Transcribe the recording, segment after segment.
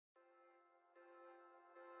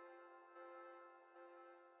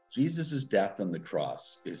Jesus' death on the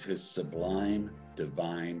cross is his sublime,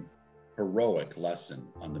 divine, heroic lesson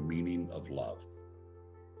on the meaning of love.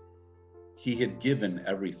 He had given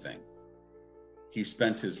everything. He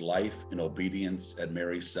spent his life in obedience at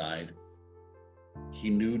Mary's side. He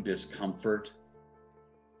knew discomfort.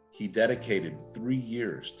 He dedicated 3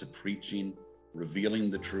 years to preaching, revealing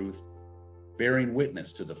the truth, bearing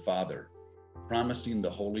witness to the Father, promising the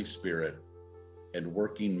Holy Spirit, and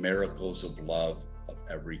working miracles of love of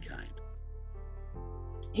every kind.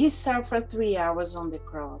 He suffered 3 hours on the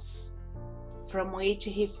cross, from which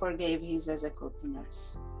he forgave his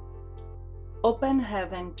executors, opened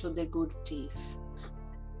heaven to the good thief,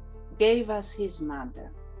 gave us his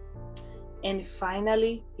mother, and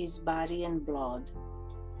finally his body and blood,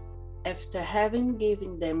 after having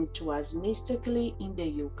given them to us mystically in the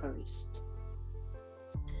Eucharist.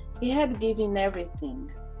 He had given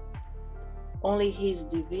everything, only his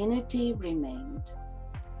divinity remained.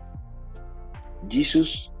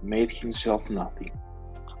 Jesus made himself nothing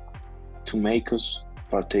to make us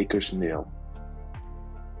partakers nil.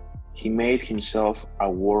 He made himself a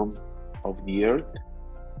worm of the earth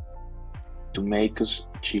to make us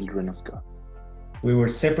children of God. We were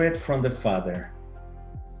separate from the Father.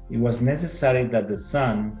 It was necessary that the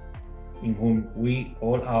Son, in whom we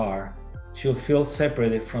all are, should feel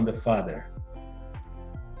separated from the Father.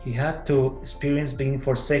 He had to experience being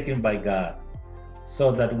forsaken by God,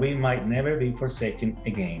 so that we might never be forsaken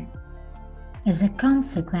again. As a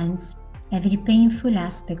consequence, every painful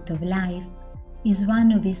aspect of life is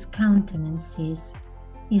one of his countenances,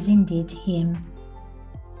 is indeed him.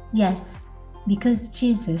 Yes, because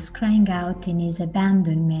Jesus, crying out in his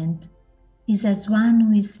abandonment, is as one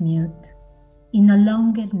who is mute. He no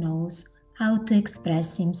longer knows how to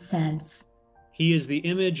express himself. He is the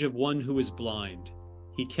image of one who is blind.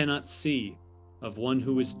 He cannot see, of one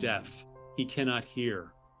who is deaf. He cannot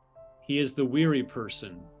hear. He is the weary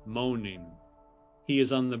person, moaning. He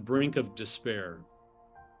is on the brink of despair.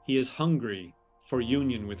 He is hungry for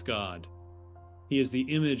union with God. He is the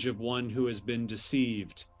image of one who has been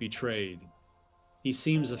deceived, betrayed. He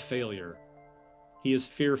seems a failure. He is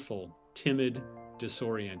fearful, timid,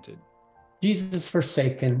 disoriented. Jesus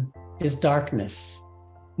forsaken is darkness,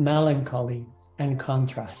 melancholy, and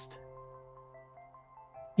contrast.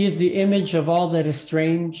 He is the image of all that is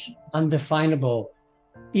strange, undefinable,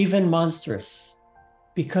 even monstrous,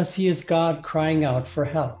 because he is God crying out for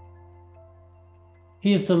help.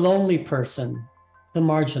 He is the lonely person, the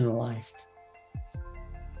marginalized.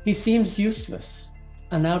 He seems useless,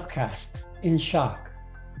 an outcast, in shock.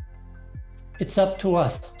 It's up to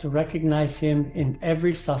us to recognize him in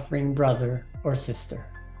every suffering brother or sister.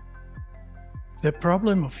 The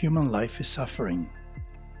problem of human life is suffering.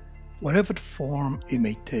 Whatever form it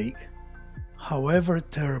may take, however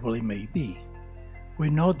terrible it may be, we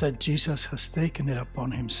know that Jesus has taken it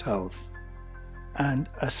upon himself, and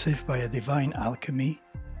as if by a divine alchemy,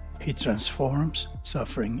 he transforms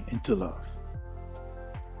suffering into love.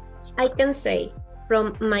 I can say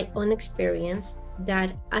from my own experience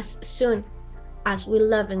that as soon as we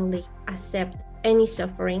lovingly accept any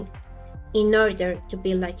suffering in order to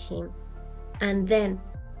be like him, and then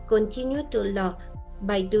continue to love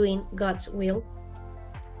by doing God's will,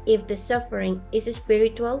 if the suffering is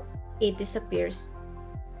spiritual, it disappears.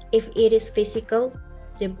 If it is physical,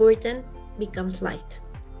 the burden becomes light.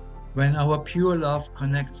 When our pure love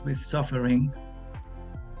connects with suffering,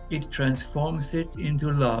 it transforms it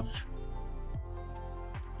into love.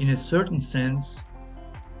 In a certain sense,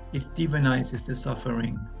 it divinizes the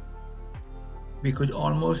suffering. We could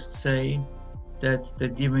almost say that the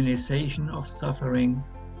divinization of suffering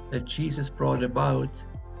that Jesus brought about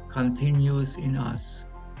continues in us.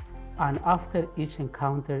 And after each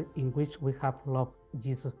encounter in which we have loved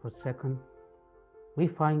Jesus forsaken, we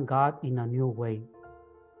find God in a new way,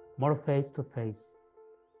 more face to face,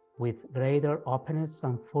 with greater openness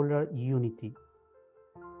and fuller unity.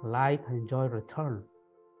 Light and joy return,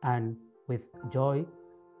 and with joy,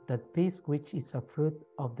 that peace which is a fruit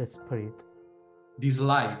of the Spirit. This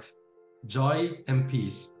light, joy, and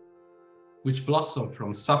peace, which blossom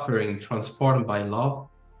from suffering transformed by love,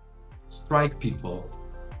 strike people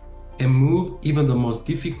and move even the most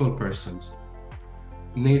difficult persons.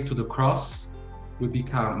 Nailed to the cross, we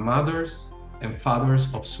become mothers and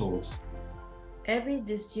fathers of souls. Every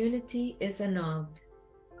disunity is annulled,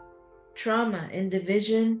 trauma and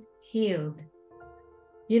division healed.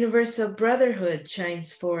 Universal brotherhood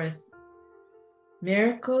shines forth.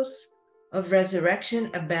 Miracles of resurrection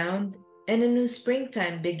abound, and a new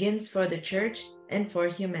springtime begins for the Church and for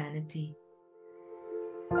humanity.